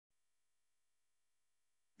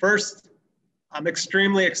First, I'm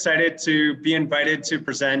extremely excited to be invited to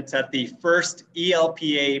present at the first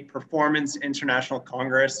ELPA Performance International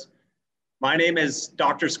Congress. My name is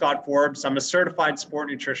Dr. Scott Forbes. I'm a certified sport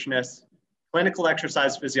nutritionist, clinical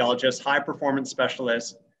exercise physiologist, high performance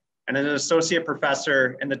specialist, and an associate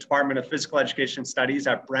professor in the Department of Physical Education Studies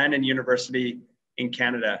at Brandon University in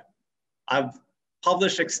Canada. I've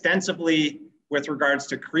published extensively with regards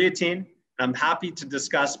to creatine, and I'm happy to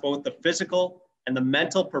discuss both the physical and the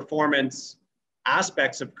mental performance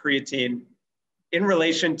aspects of creatine in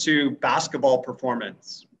relation to basketball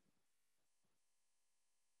performance.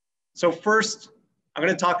 So first, I'm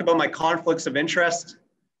going to talk about my conflicts of interest.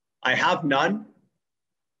 I have none.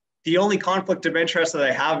 The only conflict of interest that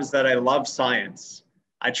I have is that I love science.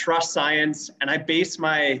 I trust science, and I base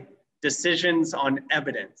my decisions on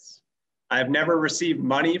evidence. I have never received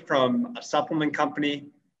money from a supplement company,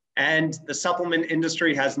 and the supplement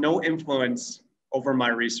industry has no influence over my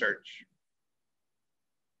research.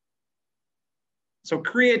 So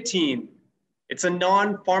creatine, it's a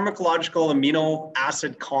non-pharmacological amino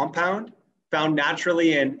acid compound found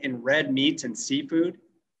naturally in red meat and seafood,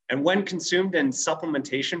 and when consumed in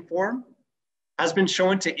supplementation form, has been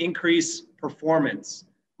shown to increase performance,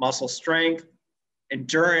 muscle strength,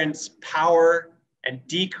 endurance, power, and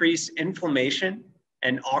decrease inflammation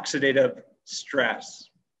and oxidative stress.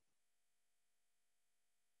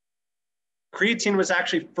 Creatine was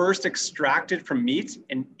actually first extracted from meat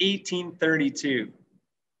in 1832,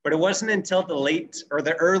 but it wasn't until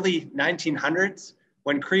the early 1900s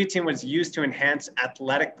when creatine was used to enhance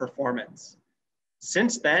athletic performance.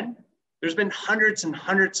 Since then, there's been hundreds and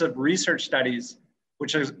hundreds of research studies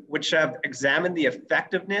which have examined the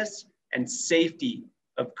effectiveness and safety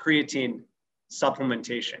of creatine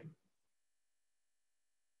supplementation.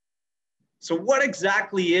 So what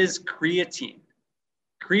exactly is creatine?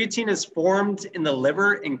 Creatine is formed in the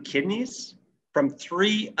liver and kidneys from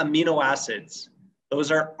 3 amino acids.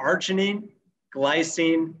 Those are arginine,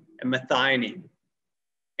 glycine, and methionine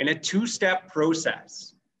in a 2-step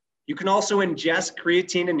process. You can also ingest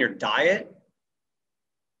creatine in your diet.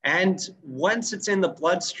 And once it's in the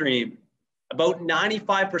bloodstream, about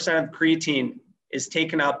 95% of creatine is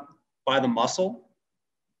taken up by the muscle.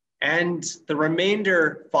 And the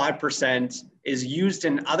remainder 5% is used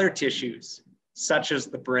in other tissues, such as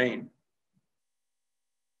the brain.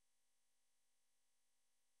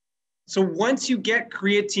 So once you get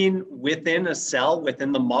creatine within a cell,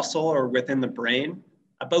 within the muscle or within the brain,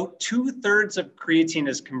 about 2/3 of creatine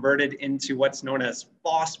is converted into what's known as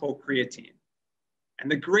phosphocreatine. And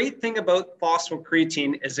the great thing about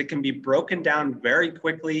phosphocreatine is it can be broken down very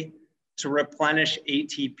quickly to replenish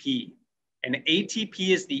ATP. And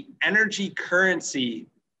ATP is the energy currency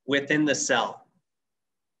within the cell.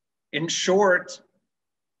 In short,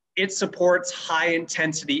 it supports high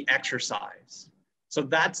intensity exercise. So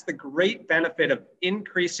that's the great benefit of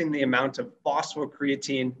increasing the amount of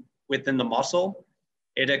phosphocreatine within the muscle.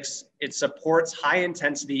 It supports high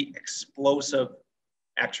intensity explosive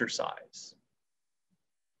exercise.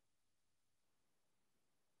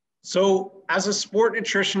 So as a sport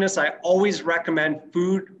nutritionist, I always recommend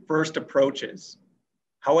food first approaches.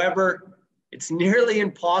 However, it's nearly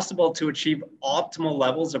impossible to achieve optimal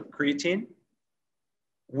levels of creatine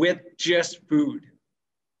with just food.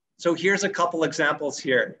 So here's a couple examples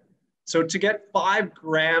here. So to get 5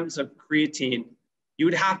 grams of creatine, you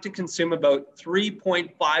would have to consume about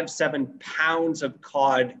 3.57 pounds of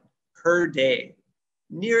cod per day,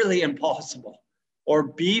 nearly impossible. Or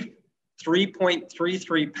beef,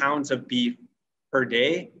 3.33 pounds of beef per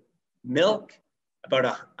day. Milk,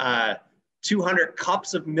 about 200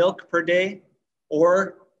 cups of milk per day,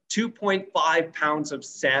 or 2.5 pounds of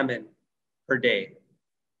salmon per day.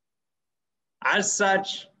 As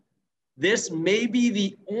such, this may be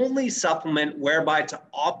the only supplement whereby to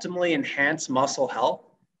optimally enhance muscle health,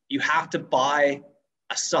 you have to buy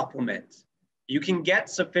a supplement. You can get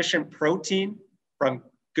sufficient protein from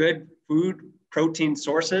good food protein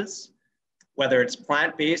sources, whether it's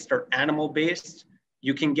plant-based or animal-based.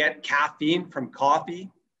 You can get caffeine from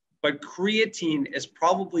coffee, but creatine is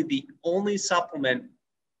probably the only supplement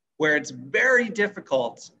where it's very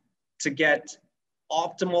difficult to get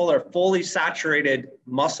optimal or fully saturated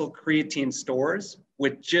muscle creatine stores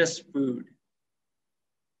with just food.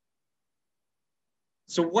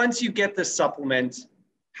 So once you get this supplement,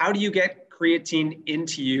 how do you get creatine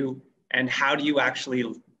into you, and how do you actually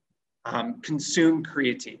consume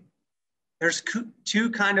creatine? There's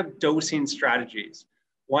 2 kind of dosing strategies.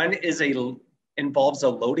 One is involves a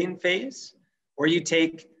loading phase, where you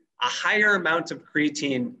take a higher amount of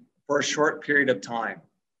creatine for a short period of time.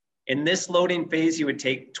 In this loading phase, you would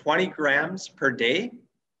take 20 grams per day,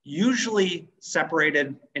 usually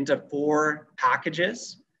separated into 4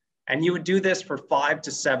 packages, and you would do this for 5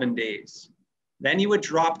 to 7 days. Then you would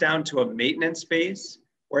drop down to a maintenance phase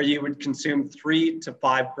where you would consume 3 to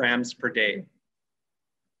 5 grams per day.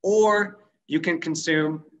 Or you can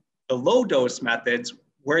consume the low dose methods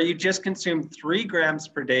where you just consume 3 grams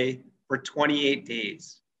per day for 28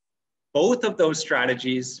 days. Both of those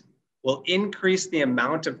strategies will increase the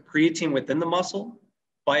amount of creatine within the muscle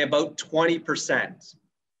by about 20%.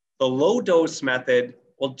 The low dose method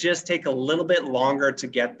will just take a little bit longer to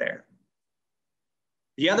get there.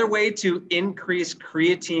 The other way to increase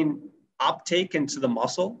creatine uptake into the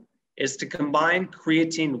muscle is to combine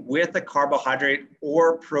creatine with a carbohydrate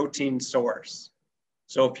or protein source.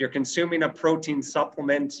 So if you're consuming a protein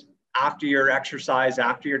supplement after your exercise,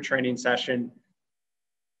 after your training session,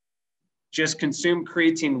 just consume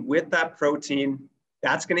creatine with that protein.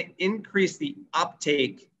 That's going to increase the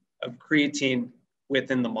uptake of creatine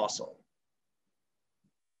within the muscle.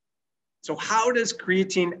 So how does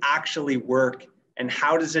creatine actually work, and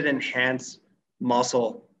how does it enhance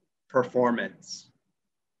muscle performance?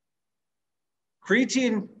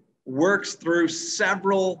 Creatine works through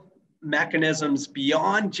several mechanisms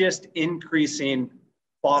beyond just increasing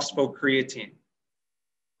phosphocreatine.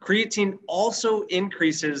 Creatine also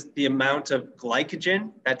increases the amount of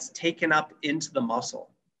glycogen that's taken up into the muscle.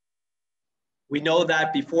 We know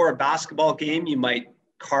that before a basketball game, you might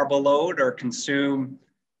carb load or consume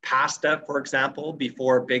pasta, for example,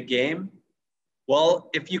 before a big game. Well,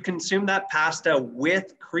 if you consume that pasta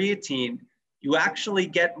with creatine, you actually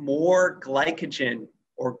get more glycogen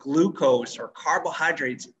or glucose or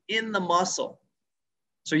carbohydrates in the muscle.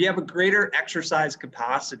 So you have a greater exercise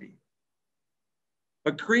capacity.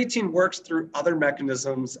 But creatine works through other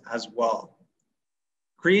mechanisms as well.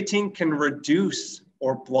 Creatine can reduce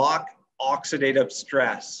or block oxidative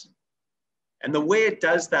stress. And the way it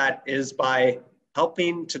does that is by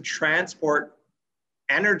helping to transport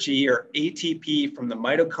energy or ATP from the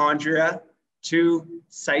mitochondria to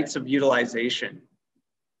sites of utilization.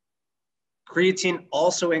 Creatine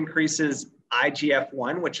also increases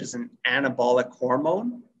IGF-1, which is an anabolic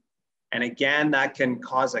hormone. And again, that can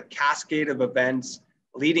cause a cascade of events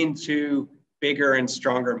leading to bigger and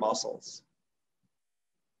stronger muscles.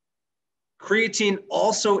 Creatine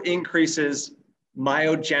also increases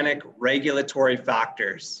myogenic regulatory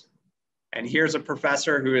factors. And here's a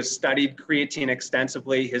professor who has studied creatine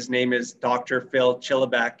extensively. His name is Dr. Phil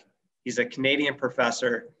Chillibeck. He's a Canadian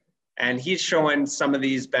professor, and he's showing some of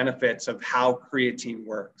these benefits of how creatine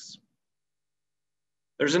works.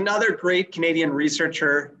 There's another great Canadian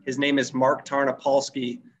researcher. His name is Mark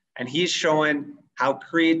Tarnopolsky, and he's showing how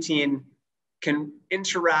creatine can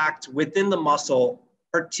interact within the muscle,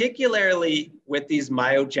 particularly with these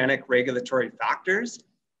myogenic regulatory factors,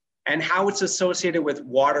 and how it's associated with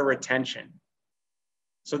water retention.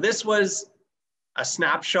 So this was a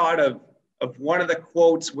snapshot of one of the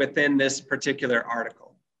quotes within this particular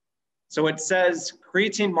article. So it says,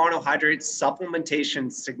 creatine monohydrate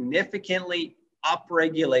supplementation significantly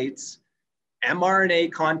upregulates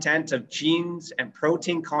mRNA content of genes and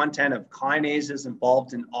protein content of kinases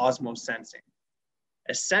involved in osmosensing.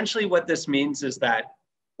 Essentially what this means is that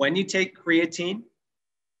when you take creatine,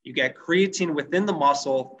 you get creatine within the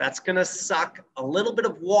muscle that's gonna suck a little bit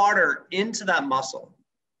of water into that muscle.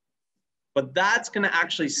 But that's gonna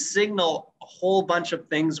actually signal a whole bunch of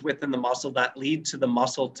things within the muscle that lead to the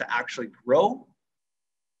muscle to actually grow.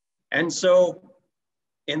 And so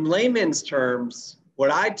in layman's terms, what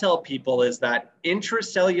I tell people is that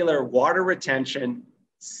intracellular water retention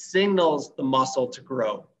signals the muscle to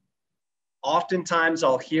grow. Oftentimes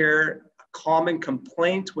I'll hear a common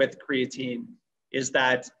complaint with creatine is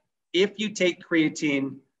that if you take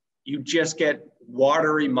creatine, you just get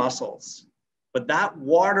watery muscles. But that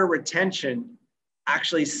water retention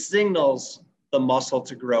actually signals the muscle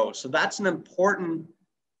to grow. So that's an important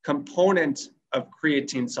component of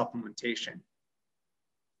creatine supplementation.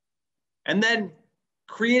 And then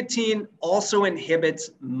creatine also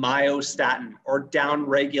inhibits myostatin or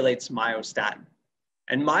downregulates myostatin.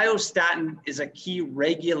 And myostatin is a key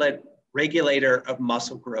regulator of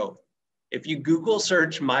muscle growth. If you Google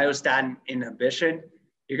search myostatin inhibition,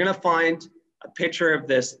 you're gonna find a picture of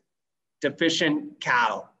this deficient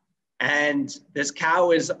cow. And this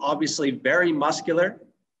cow is obviously very muscular.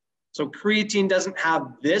 So creatine doesn't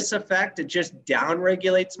have this effect, it just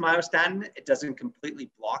downregulates myostatin. It doesn't completely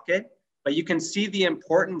block it, but you can see the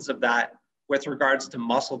importance of that with regards to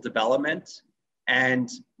muscle development and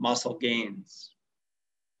muscle gains.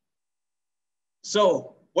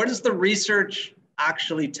 So what does the research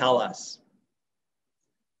actually tell us?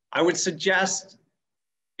 I would suggest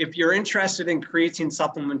if you're interested in creatine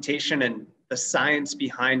supplementation and the science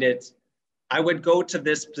behind it, I would go to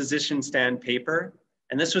this position stand paper.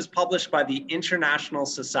 And this was published by the International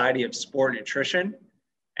Society of Sport Nutrition.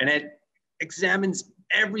 And it examines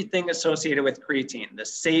everything associated with creatine, the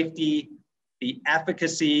safety, the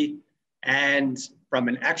efficacy, and from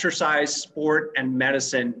an exercise, sport, and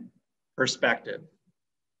medicine perspective.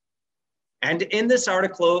 And in this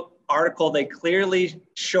article, they clearly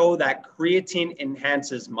show that creatine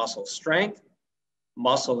enhances muscle strength,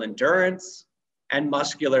 muscle endurance, and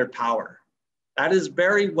muscular power. That is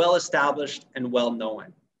very well established and well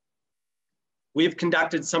known. We've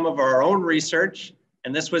conducted some of our own research,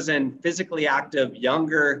 and this was in physically active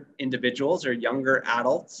younger individuals or younger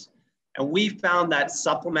adults. And we found that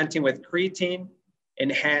supplementing with creatine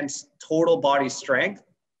enhanced total body strength.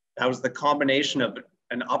 That was the combination of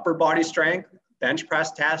an upper body strength, bench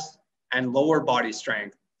press test, and lower body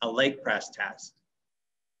strength, a leg press test,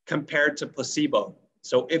 compared to placebo.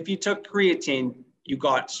 So if you took creatine, you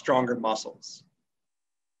got stronger muscles.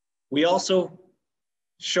 We also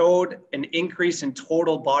showed an increase in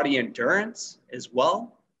total body endurance as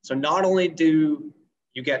well. So not only do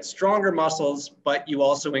you get stronger muscles, but you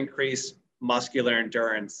also increase muscular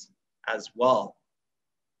endurance as well.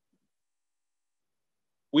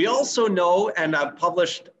 We also know, and I've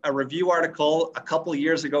published a review article a couple of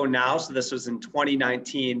years ago now, so this was in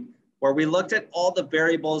 2019, where we looked at all the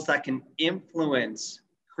variables that can influence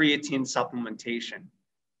creatine supplementation.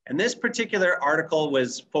 And this particular article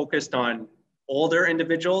was focused on older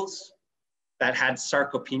individuals that had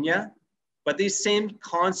sarcopenia, but these same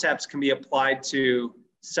concepts can be applied to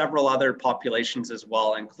several other populations as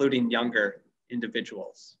well, including younger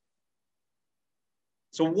individuals.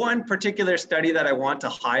 So one particular study that I want to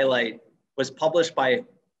highlight was published by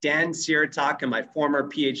Dan Siratok and my former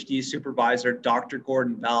PhD supervisor, Dr.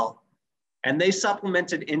 Gordon Bell. And they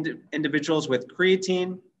supplemented individuals with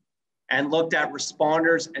creatine and looked at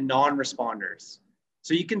responders and non-responders.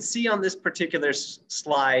 So you can see on this particular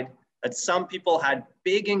slide that some people had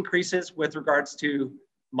big increases with regards to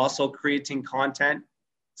muscle creatine content.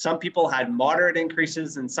 Some people had moderate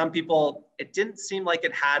increases, and some people, it didn't seem like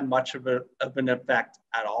it had much of an effect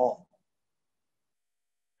at all.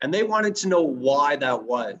 And they wanted to know why that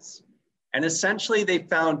was. And essentially they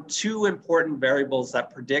found two important variables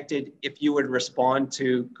that predicted if you would respond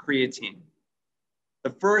to creatine.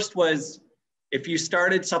 The first was if you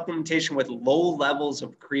started supplementation with low levels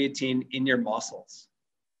of creatine in your muscles.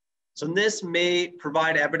 So this may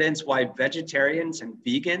provide evidence why vegetarians and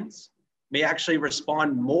vegans may actually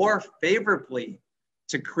respond more favorably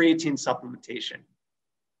to creatine supplementation.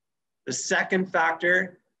 The second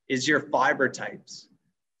factor is your fiber types.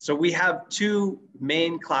 So we have two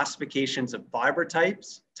main classifications of fiber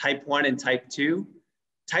types, type 1 and type 2.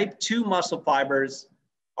 Type 2 muscle fibers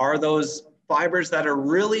are those fibers that are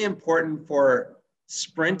really important for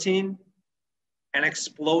sprinting and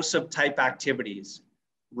explosive type activities,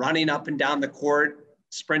 running up and down the court,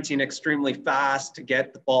 sprinting extremely fast to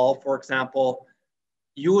get the ball, for example.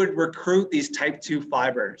 You would recruit these type 2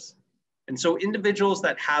 fibers. And so individuals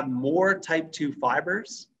that have more type 2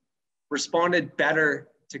 fibers responded better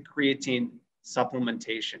to creatine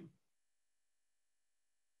supplementation.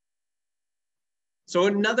 So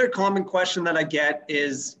another common question that I get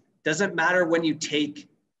is, does it matter when you take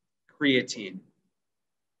creatine?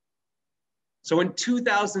 So in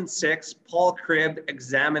 2006, Paul Cribb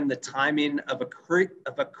examined the timing of a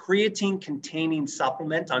creatine-containing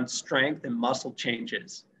supplement on strength and muscle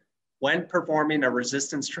changes when performing a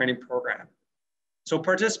resistance training program. So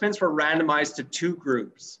participants were randomized to two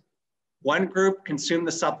groups. One group consumed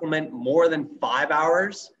the supplement more than 5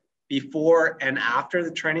 hours before and after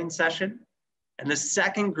the training session, and the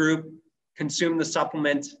second group consumed the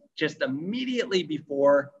supplement just immediately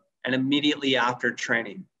before and immediately after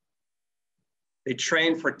training. They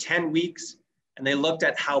trained for 10 weeks and they looked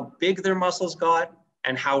at how big their muscles got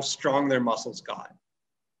and how strong their muscles got.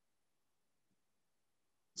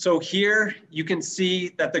 So here you can see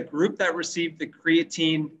that the group that received the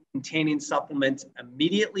creatine containing supplement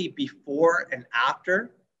immediately before and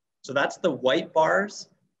after, so that's the white bars,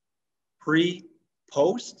 pre,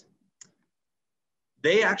 post,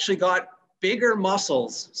 they actually got bigger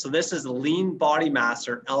muscles. So this is lean body mass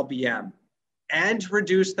or LBM, and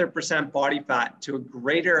reduce their percent body fat to a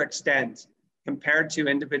greater extent compared to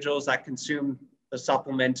individuals that consume the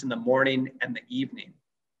supplement in the morning and the evening.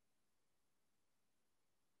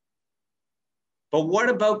 But what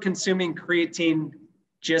about consuming creatine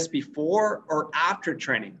just before or after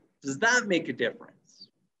training? Does that make a difference?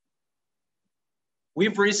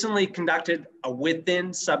 We've recently conducted a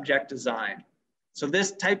within subject design. So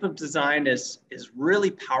this type of design is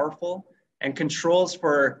really powerful and controls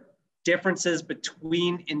for differences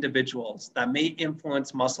between individuals that may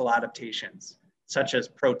influence muscle adaptations, such as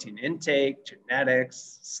protein intake,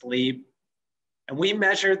 genetics, sleep. And we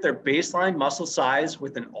measured their baseline muscle size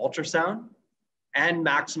with an ultrasound and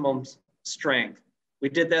maximum strength. We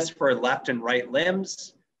did this for left and right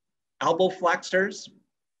limbs, elbow flexors,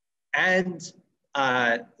 and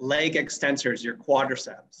leg extensors, your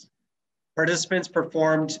quadriceps. Participants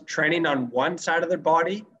performed training on one side of their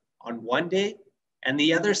body on one day and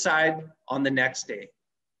the other side on the next day.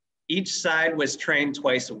 Each side was trained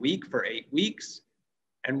twice a week for 8 weeks,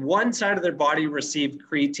 and one side of their body received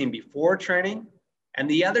creatine before training, and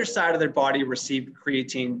the other side of their body received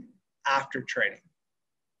creatine after training.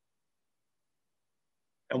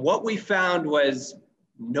 And what we found was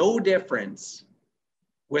no difference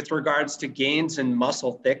with regards to gains in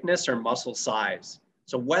muscle thickness or muscle size.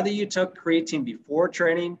 So whether you took creatine before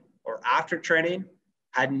training or after training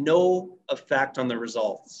had no effect on the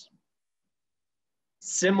results.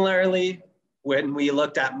 Similarly, when we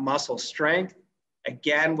looked at muscle strength,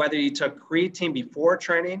 again, whether you took creatine before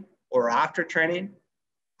training or after training,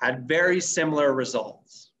 had very similar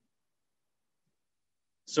results.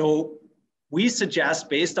 So we suggest,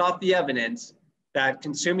 based off the evidence, that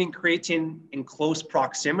consuming creatine in close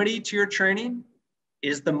proximity to your training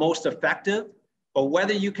is the most effective, but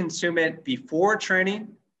whether you consume it before training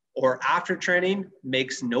or after training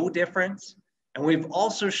makes no difference. And we've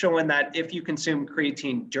also shown that if you consume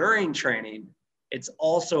creatine during training, it's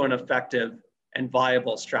also an effective and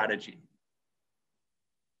viable strategy.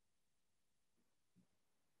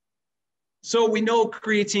 So we know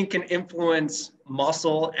creatine can influence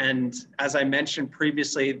muscle, and as I mentioned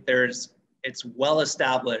previously, it's well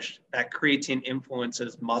established that creatine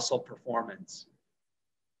influences muscle performance.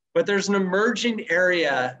 But there's an emerging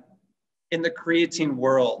area in the creatine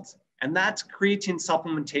world, and that's creatine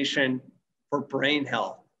supplementation for brain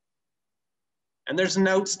health. And there's an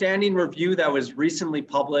outstanding review that was recently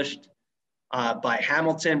published by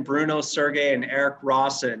Hamilton, Bruno, Sergey, and Eric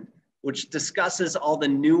Rawson, which discusses all the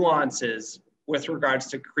nuances with regards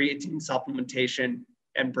to creatine supplementation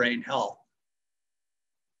and brain health.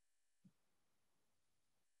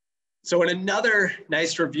 So in another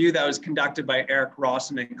nice review that was conducted by Eric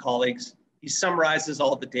Rawson and colleagues, he summarizes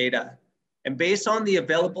all the data. And based on the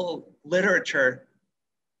available literature,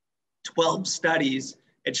 12 studies,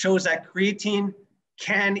 it shows that creatine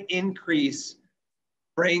can increase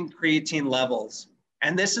brain creatine levels.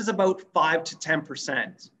 And this is about 5 to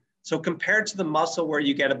 10%. So compared to the muscle where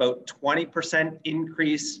you get about 20%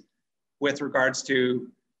 increase with regards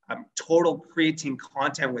to total creatine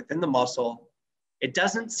content within the muscle, it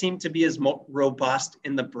doesn't seem to be as robust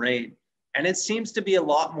in the brain. And it seems to be a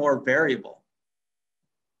lot more variable.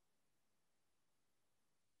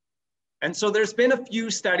 And so there's been a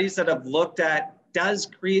few studies that have looked at, does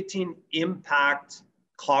creatine impact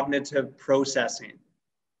cognitive processing?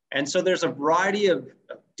 And so there's a variety of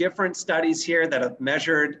different studies here that have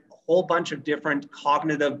measured a whole bunch of different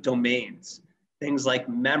cognitive domains, things like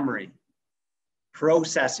memory,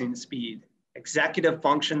 processing speed, executive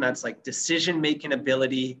function, that's like decision-making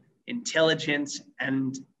ability, intelligence,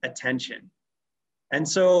 and attention. And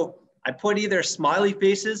so I put either smiley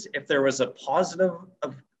faces if there was a positive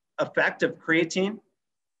effect of creatine,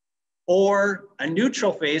 or a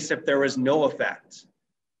neutral face if there was no effect.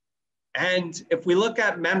 And if we look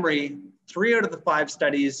at memory, 3 out of the 5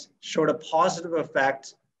 studies showed a positive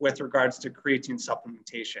effect with regards to creatine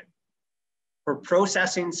supplementation. For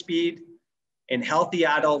processing speed in healthy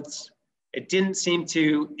adults, it didn't seem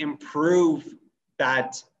to improve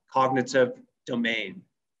that cognitive domain.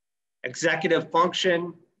 Executive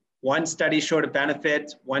function, 1 study showed a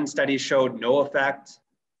benefit, 1 study showed no effect.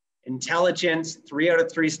 Intelligence, 3 out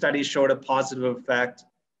of 3 studies showed a positive effect.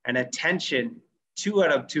 And attention, 2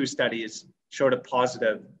 out of 2 studies showed a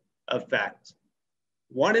positive effect.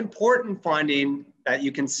 One important finding that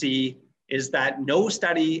you can see is that no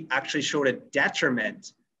study actually showed a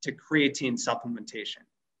detriment to creatine supplementation.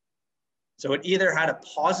 So it either had a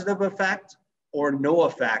positive effect or no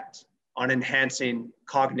effect on enhancing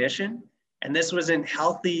cognition, and this was in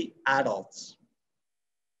healthy adults.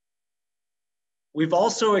 We've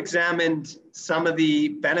also examined some of the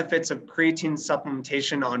benefits of creatine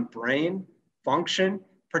supplementation on brain function,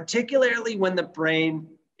 particularly when the brain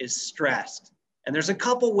is stressed. And there's a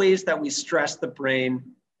couple ways that we stress the brain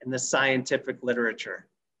in the scientific literature.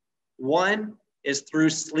 One is through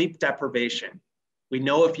sleep deprivation. We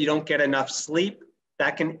know if you don't get enough sleep,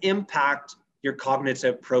 that can impact your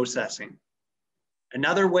cognitive processing.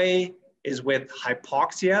 Another way is with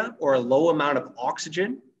hypoxia or a low amount of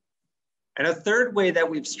oxygen. And a third way that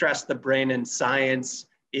we've stressed the brain in science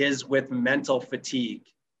is with mental fatigue.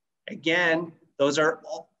 Again, those are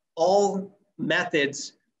all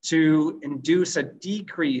methods to induce a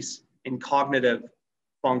decrease in cognitive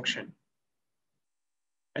function.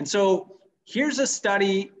 And so here's a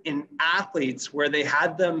study in athletes where they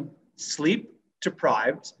had them sleep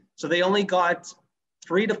deprived. So they only got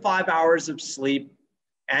 3 to 5 hours of sleep,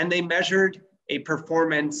 and they measured a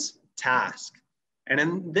performance task. And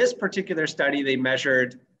in this particular study, they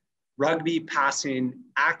measured rugby passing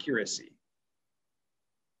accuracy,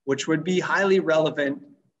 which would be highly relevant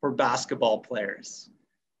for basketball players.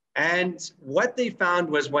 And what they found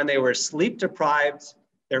was when they were sleep deprived,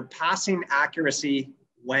 their passing accuracy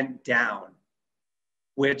went down,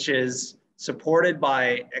 which is supported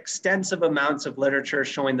by extensive amounts of literature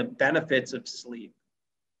showing the benefits of sleep.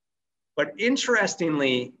 But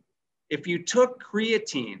interestingly, if you took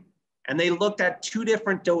creatine and they looked at 2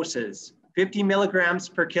 different doses, 50 milligrams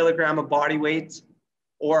per kilogram of body weight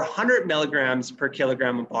or 100 milligrams per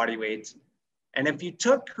kilogram of body weight, and if you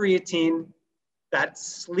took creatine, that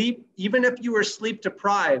sleep, even if you were sleep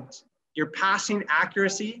deprived, your passing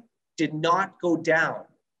accuracy did not go down.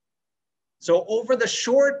 So over the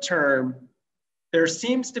short term, there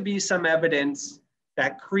seems to be some evidence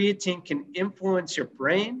that creatine can influence your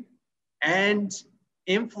brain and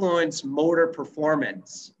influence motor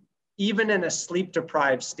performance, even in a sleep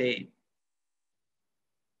deprived state.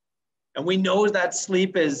 And we know that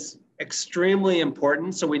sleep is extremely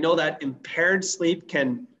important. So we know that impaired sleep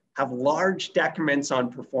can have large decrements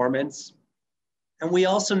on performance. And we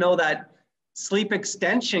also know that sleep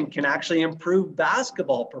extension can actually improve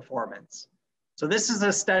basketball performance. So this is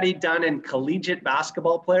a study done in collegiate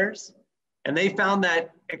basketball players, and they found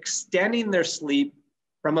that extending their sleep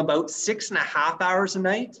from about 6.5 hours a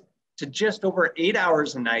night to just over 8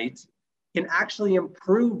 hours a night can actually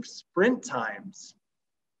improve sprint times.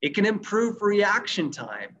 It can improve reaction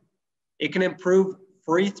time. It can improve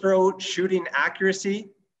free throw shooting accuracy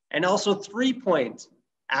and also 3-point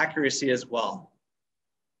accuracy as well.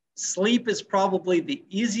 Sleep is probably the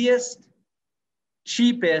easiest,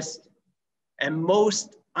 cheapest, and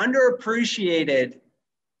most underappreciated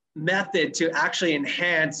method to actually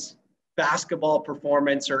enhance basketball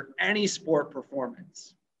performance or any sport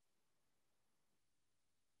performance.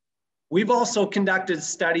 We've also conducted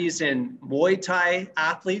studies in Muay Thai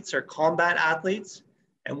athletes or combat athletes,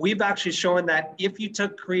 and we've actually shown that if you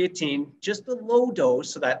took creatine, just a low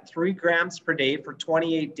dose, so that 3 grams per day for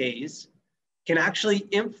 28 days, can actually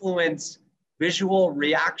influence visual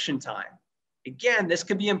reaction time. Again, this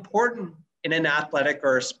could be important in an athletic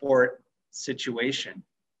or a sport situation.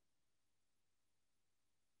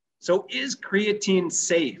 So is creatine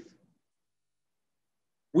safe?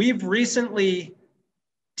 We've recently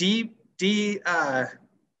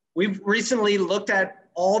looked at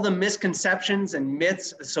all the misconceptions and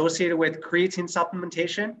myths associated with creatine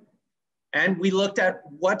supplementation, and we looked at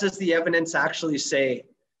what does the evidence actually say.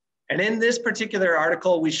 And in this particular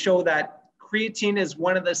article, we show that creatine is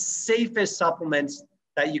one of the safest supplements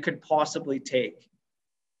that you could possibly take.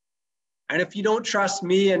 And if you don't trust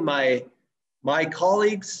me and my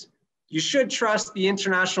colleagues, you should trust the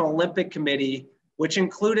International Olympic Committee, which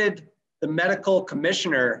included the medical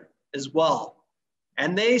commissioner as well.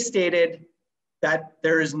 And they stated that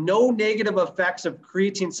there is no negative effects of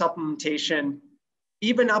creatine supplementation,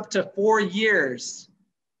 even up to 4 years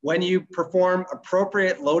when you perform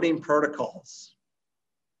appropriate loading protocols.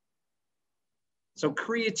 So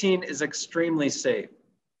creatine is extremely safe.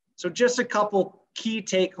 So just a couple key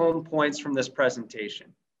take-home points from this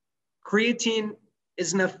presentation. Creatine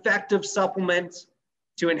is an effective supplement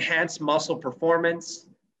to enhance muscle performance.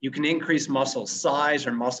 You can increase muscle size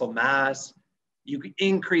or muscle mass. You can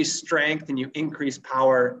increase strength and you increase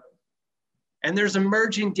power. And there's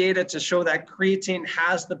emerging data to show that creatine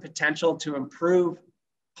has the potential to improve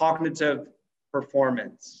cognitive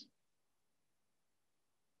performance.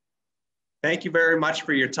 Thank you very much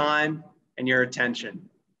for your time and your attention.